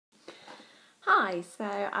Hi,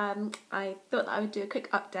 I thought that I would do a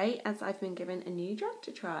quick update as I've been given a new drug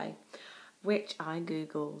to try, which I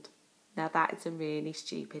googled. Now that is a really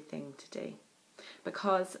stupid thing to do,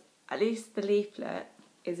 because at least the leaflet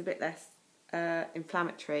is a bit less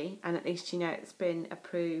inflammatory, and at least you know it's been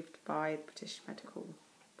approved by the British Medical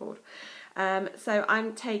Board. So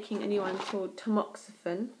I'm taking a new one called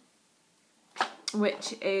Tamoxifen,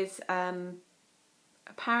 which is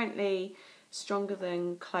apparently stronger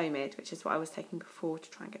than Clomid, which is what I was taking before to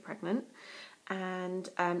try and get pregnant. And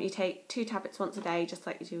you take 2 tablets once a day, just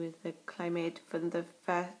like you do with the Clomid,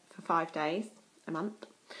 for 5 days a month.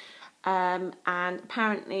 And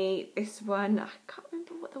apparently this one, I can't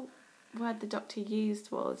remember what the word the doctor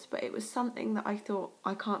used was, but it was something that I thought,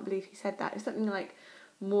 I can't believe he said that. It was something like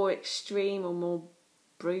more extreme or more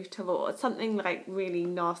brutal or something like really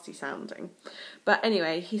nasty sounding. But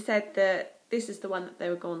anyway, he said that this is the one that they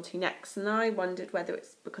were going to next, and I wondered whether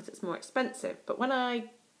it's because it's more expensive. But when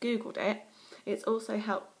I googled it, it's also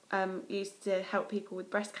used to help people with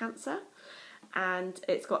breast cancer, and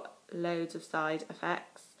it's got loads of side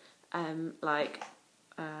effects, like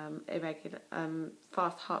irregular,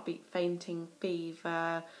 fast heartbeat, fainting,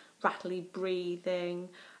 fever, rattly breathing.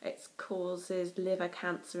 It causes liver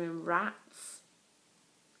cancer in rats,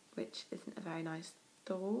 which isn't a very nice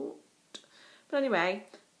thought. But anyway,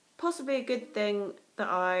 possibly a good thing that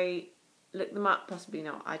I looked them up, possibly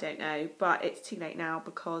not, I don't know. But it's too late now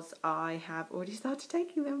because I have already started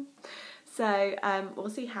taking them. So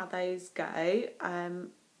we'll see how those go.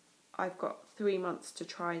 I've got 3 months to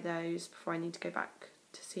try those before I need to go back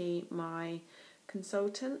to see my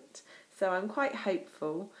consultant. So I'm quite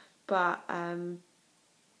hopeful, but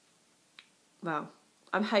well,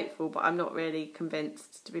 I'm hopeful, but I'm not really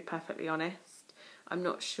convinced, to be perfectly honest. I'm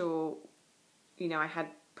not sure, you know, I had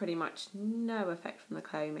pretty much no effect from the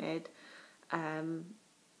Clomid,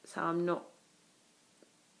 so I'm not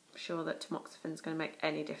sure that Tamoxifen is going to make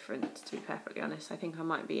any difference, to be perfectly honest. I think I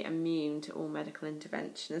might be immune to all medical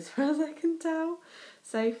intervention as far as I can tell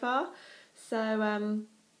so far. So,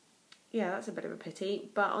 yeah, that's a bit of a pity.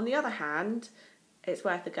 But on the other hand, it's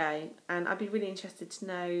worth a go, and I'd be really interested to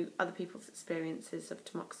know other people's experiences of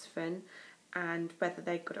Tamoxifen and whether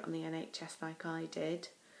they got it on the NHS like I did,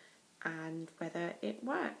 and whether it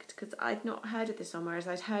worked, because I'd not heard of this one, whereas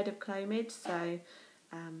I'd heard of Clomid. So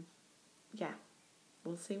yeah,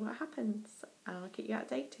 we'll see what happens, and I'll keep you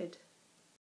updated.